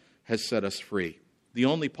Christ has set us free. The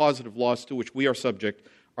only positive laws to which we are subject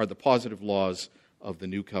are the positive laws of the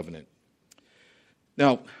new covenant.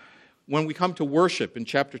 Now, when we come to worship in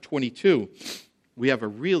chapter 22, we have a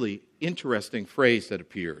really interesting phrase that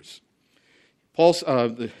appears.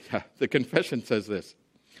 The confession says this: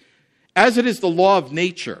 as it is the law of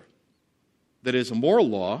nature, that is a moral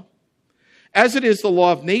law, as it is the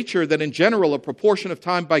law of nature that in general a proportion of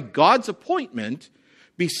time by God's appointment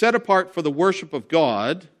be set apart for the worship of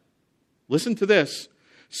God, listen to this,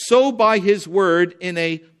 so by his word in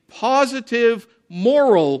a positive,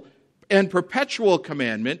 moral, and perpetual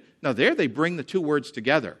commandment. Now there they bring the two words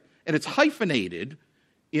together, and it's hyphenated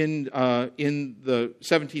in the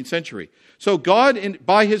 17th century. So God,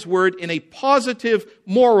 by his word, in a positive,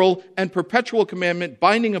 moral, and perpetual commandment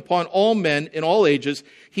binding upon all men in all ages,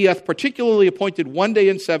 he hath particularly appointed one day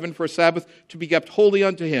in 7 for a Sabbath to be kept holy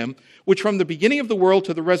unto him, which from the beginning of the world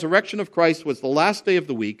to the resurrection of Christ was the last day of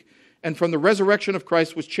the week, and from the resurrection of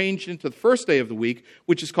Christ was changed into the first day of the week,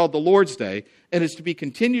 which is called the Lord's Day, and is to be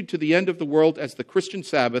continued to the end of the world as the Christian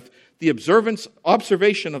Sabbath, the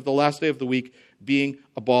observation of the last day of the week being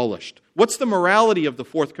abolished. What's the morality of the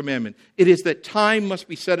fourth commandment? It is that time must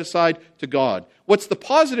be set aside to God. What's the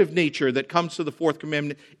positive nature that comes to the fourth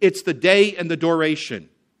commandment? It's the day and the duration.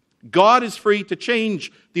 God is free to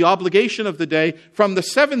change the obligation of the day from the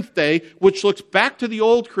seventh day, which looks back to the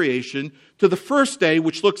old creation, to the first day,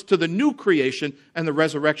 which looks to the new creation and the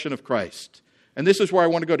resurrection of Christ. And this is where I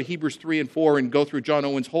want to go to Hebrews 3 and 4 and go through John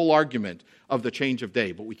Owen's whole argument of the change of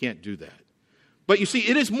day, but we can't do that. But you see,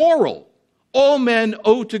 it is moral. All men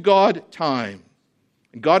owe to God time.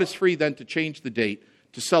 And God is free then to change the date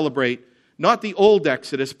to celebrate not the old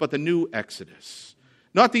Exodus, but the new Exodus.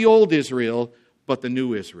 Not the old Israel, but the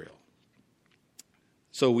new Israel.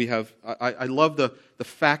 So we have, I love the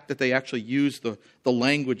fact that they actually use the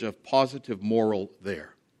language of positive moral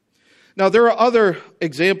there. Now, there are other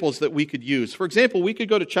examples that we could use. For example, we could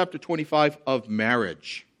go to chapter 25 of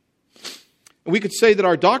marriage. And we could say that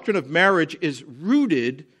our doctrine of marriage is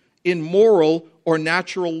rooted in moral or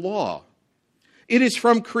natural law. It is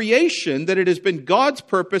from creation that it has been God's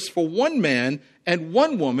purpose for one man and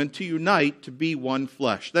one woman to unite to be one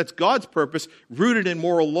flesh. That's God's purpose, rooted in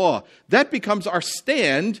moral law. That becomes our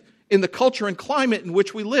stand in the culture and climate in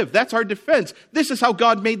which we live. That's our defense. This is how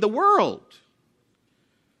God made the world.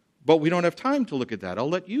 But we don't have time to look at that. I'll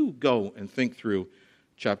let you go and think through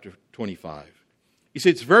chapter 25. You see,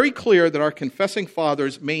 it's very clear that our confessing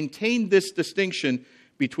fathers maintained this distinction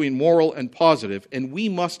between moral and positive, and we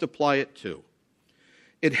must apply it too.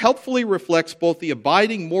 It helpfully reflects both the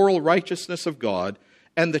abiding moral righteousness of God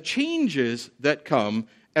and the changes that come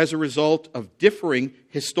as a result of differing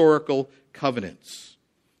historical covenants.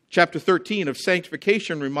 Chapter 13 of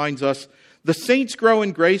Sanctification reminds us, the saints grow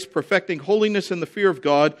in grace, perfecting holiness in the fear of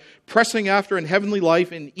God, pressing after in heavenly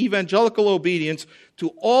life in evangelical obedience to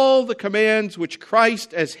all the commands which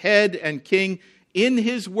Christ as head and king in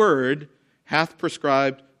his word hath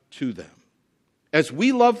prescribed to them. As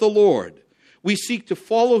we love the Lord, we seek to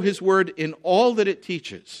follow his word in all that it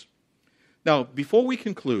teaches. Now, before we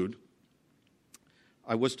conclude,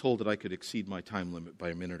 I was told that I could exceed my time limit by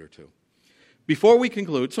a minute or two. Before we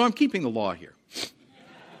conclude, so I'm keeping the law here.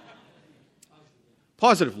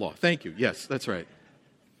 Positive law. Thank you. Yes, that's right.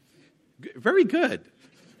 Very good.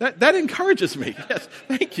 That encourages me. Yes,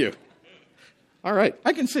 thank you. All right,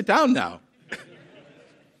 I can sit down now.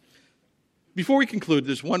 Before we conclude,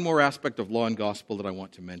 there's one more aspect of law and gospel that I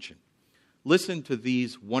want to mention. Listen to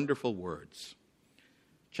these wonderful words.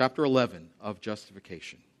 Chapter 11 of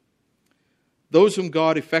justification. Those whom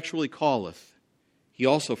God effectually calleth, he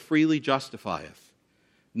also freely justifieth,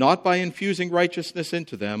 not by infusing righteousness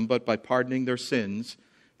into them, but by pardoning their sins,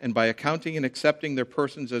 and by accounting and accepting their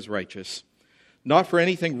persons as righteous, not for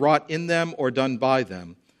anything wrought in them or done by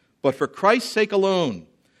them, but for Christ's sake alone,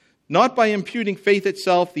 not by imputing faith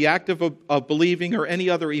itself, the act of believing, or any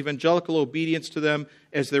other evangelical obedience to them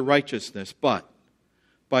as their righteousness, but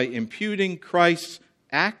by imputing Christ's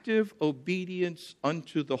active obedience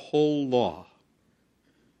unto the whole law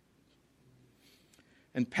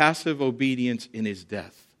and passive obedience in his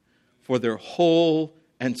death for their whole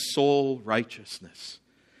and sole righteousness,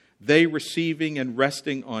 they receiving and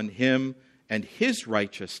resting on him and his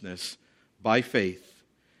righteousness by faith,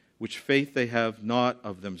 which faith they have not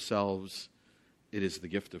of themselves, it is the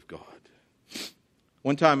gift of God.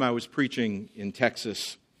 One time I was preaching in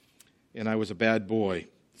Texas, and I was a bad boy.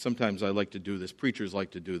 Sometimes I like to do this. Preachers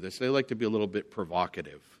like to do this. They like to be a little bit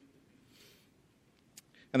provocative.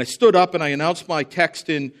 And I stood up and I announced my text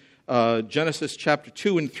in Genesis chapter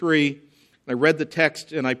 2 and 3. I read the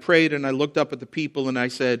text and I prayed and I looked up at the people and I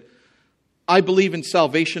said, I believe in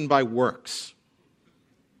salvation by works.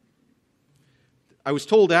 I was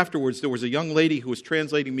told afterwards there was a young lady who was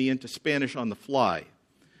translating me into Spanish on the fly.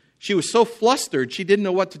 She was so flustered she didn't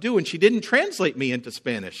know what to do, and she didn't translate me into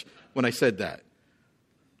Spanish when I said that.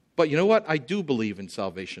 But you know what? I do believe in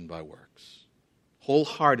salvation by works.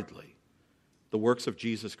 Wholeheartedly. The works of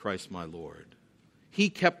Jesus Christ my Lord.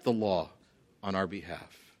 He kept the law on our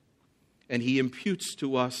behalf. And he imputes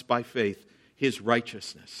to us by faith his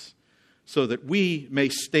righteousness, so that we may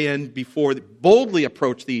stand before, boldly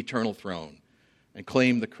approach the eternal throne and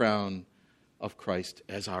claim the crown of Christ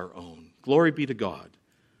as our own. Glory be to God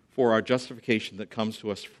for our justification that comes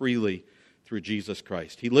to us freely through Jesus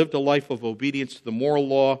Christ. He lived a life of obedience to the moral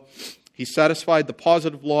law. He satisfied the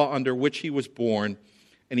positive law under which he was born,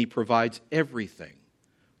 and he provides everything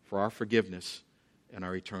for our forgiveness and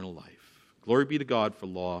our eternal life. Glory be to God for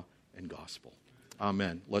law and gospel.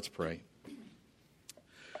 Amen. Let's pray.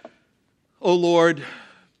 Oh Lord,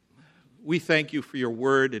 we thank you for your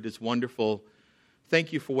word. It is wonderful.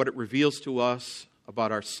 Thank you for what it reveals to us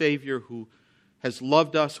about our Savior, who has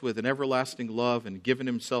loved us with an everlasting love and given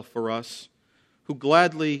himself for us, who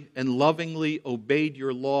gladly and lovingly obeyed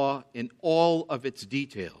your law in all of its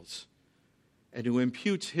details, and who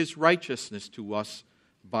imputes his righteousness to us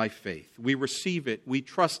by faith. We receive it. We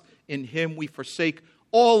trust in him. We forsake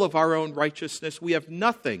all of our own righteousness. We have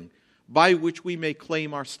nothing by which we may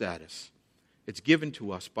claim our status. It's given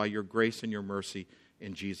to us by your grace and your mercy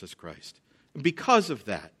in Jesus Christ. And because of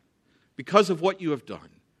that, because of what you have done,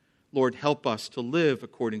 Lord, help us to live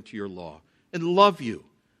according to your law and love you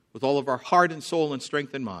with all of our heart and soul and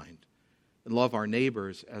strength and mind, and love our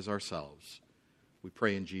neighbors as ourselves. We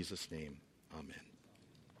pray in Jesus' name. Amen.